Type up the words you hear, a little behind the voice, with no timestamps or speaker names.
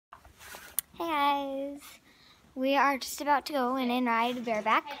Hey guys, we are just about to go in and ride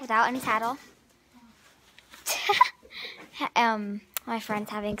bareback without any saddle. My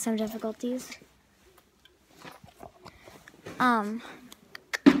friend's having some difficulties.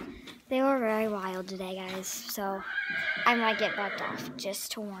 They were very wild today, guys, so I might get bucked off,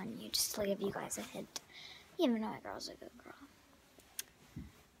 just to warn you, just to give you guys a hint. Even though my girl's a good girl.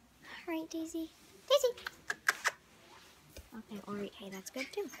 All right, Daisy. Daisy! Okay, all right, hey, that's good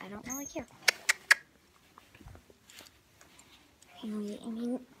too. I don't really care.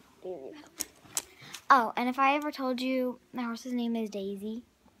 Oh, and if I ever told you my horse's name is Daisy,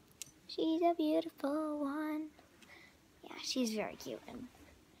 she's a beautiful one. Yeah, she's very cute, and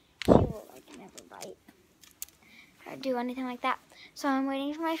she will never bite or do anything like that. So I'm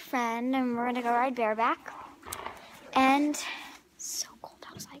waiting for my friend, and we're gonna go ride bareback. And it's so cold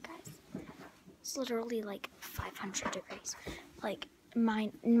outside, guys. It's literally like 500 degrees, like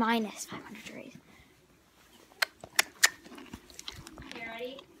minus 500 degrees.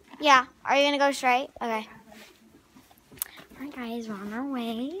 Yeah. Are you gonna go straight? Okay. Alright guys, we're on our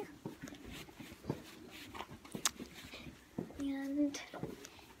way. And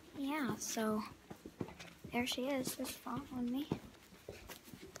yeah, so there she is, just following me.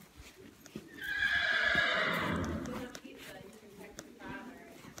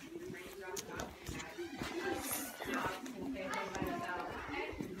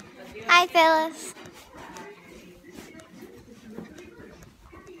 Hi Phyllis.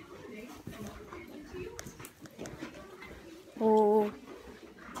 Oh.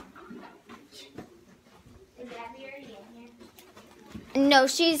 No,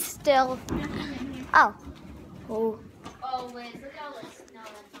 she's still. Oh. Oh. Oh, wait, look how this. No,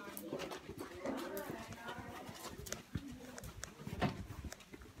 that's not here.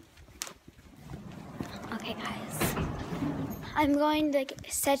 Okay, guys. I'm going to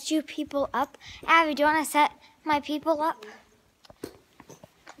set you people up. Abby, do you want to set my people up?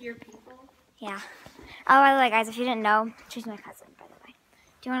 Your people? Yeah. Oh, by the way, guys, if you didn't know, she's my cousin, by the way.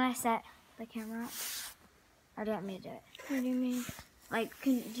 Do you want to set the camera up? Or do you want me to do it? What do you mean? Like,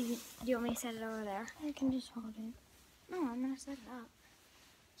 do you want me to set it over there? I can just hold it. No, I'm going to set it up.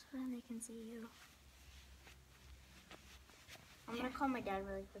 So then they can see you. I'm gonna call my dad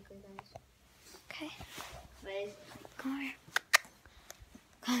really quickly, guys. Okay. Wait. Come here.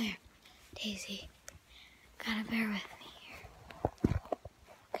 Come here. Daisy. Gotta bear with me here.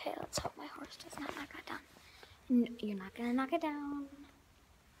 Okay, let's hope my horse does not knock that down. No, you're not gonna knock it down.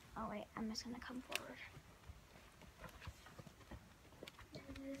 Oh wait, I'm just gonna come forward. Is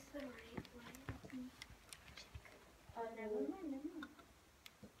this the right way? Oh, never mind.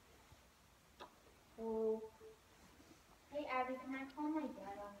 Oh. Hey, Abby, can I call my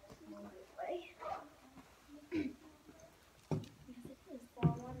dad on this way? Yes, it is.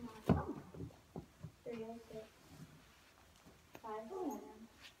 419. 306. 507.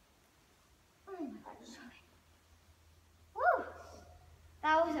 Oh my gosh. Woo!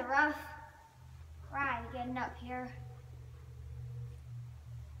 That was a rough ride getting up here.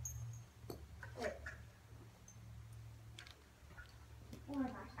 Wait. Oh my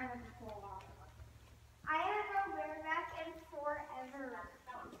gosh, I have to pull off. I haven't rode bareback in forever.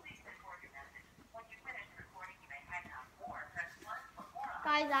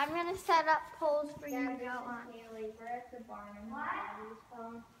 Guys, I'm gonna set up poles for you to go on. Haley, we're at the barn and my daddy's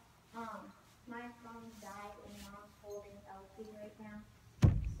phone. My phone died and Mom's holding Elsie right now.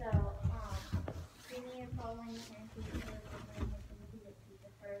 So, we need to follow in and see if we're going to the pizza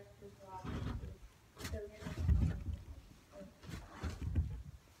first as well. So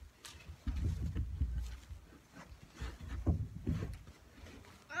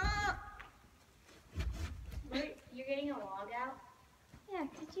you're getting a log out? Yeah,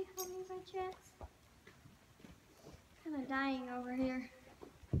 could you help me by chance? Kind of dying over here.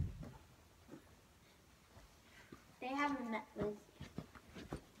 They haven't met Liz.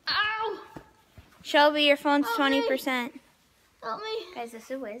 Ow! Shelby, your phone's Help me. 20%. Help me. Guys,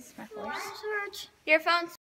 this is Wiz, my My horse. arms hurt. Your phone's